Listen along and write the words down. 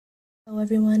Hello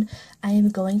everyone, I am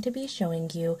going to be showing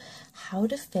you how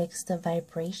to fix the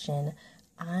vibration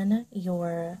on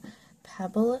your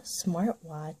Pebble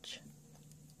smartwatch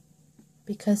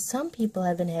because some people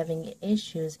have been having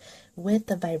issues with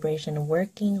the vibration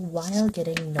working while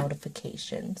getting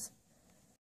notifications.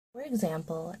 For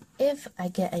example, if I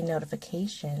get a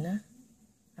notification,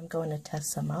 I'm going to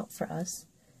test some out for us.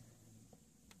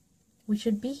 We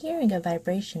should be hearing a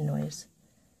vibration noise.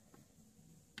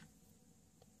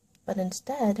 But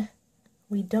instead,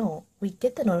 we don't. We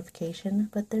get the notification,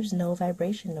 but there's no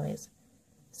vibration noise.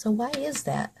 So why is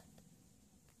that?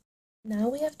 Now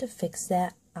we have to fix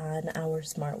that on our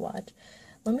smartwatch.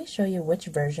 Let me show you which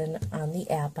version on the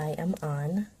app I am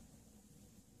on.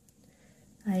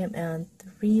 I am on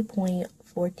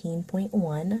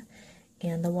 3.14.1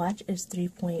 and the watch is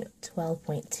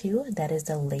 3.12.2. That is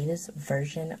the latest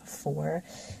version for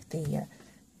the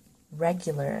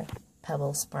regular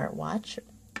Pebble smartwatch,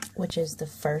 which is the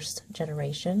first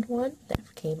generation one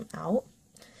that came out.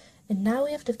 And now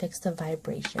we have to fix the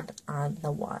vibration on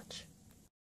the watch.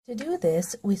 To do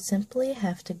this, we simply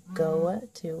have to go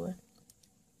to,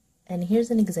 and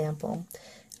here's an example.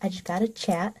 I just got a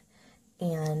chat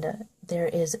and there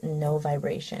is no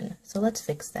vibration. So let's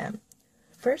fix that.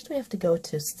 First we have to go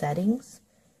to settings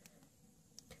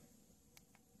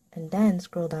and then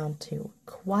scroll down to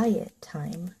quiet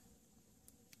time.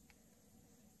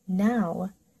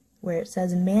 Now where it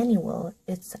says manual,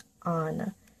 it's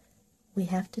on. We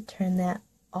have to turn that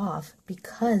off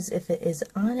because if it is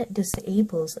on, it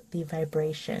disables the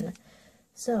vibration.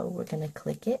 So we're going to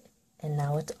click it and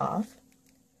now it's off.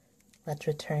 Let's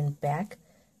return back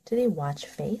to the watch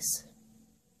face.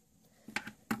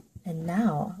 And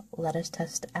now let us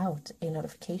test out a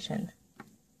notification.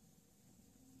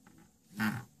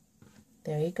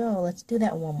 There you go. Let's do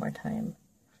that one more time.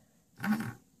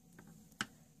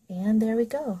 And there we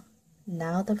go.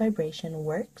 Now the vibration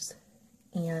works.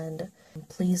 And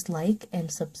please like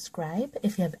and subscribe.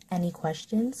 If you have any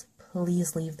questions,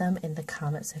 please leave them in the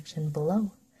comment section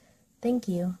below. Thank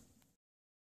you.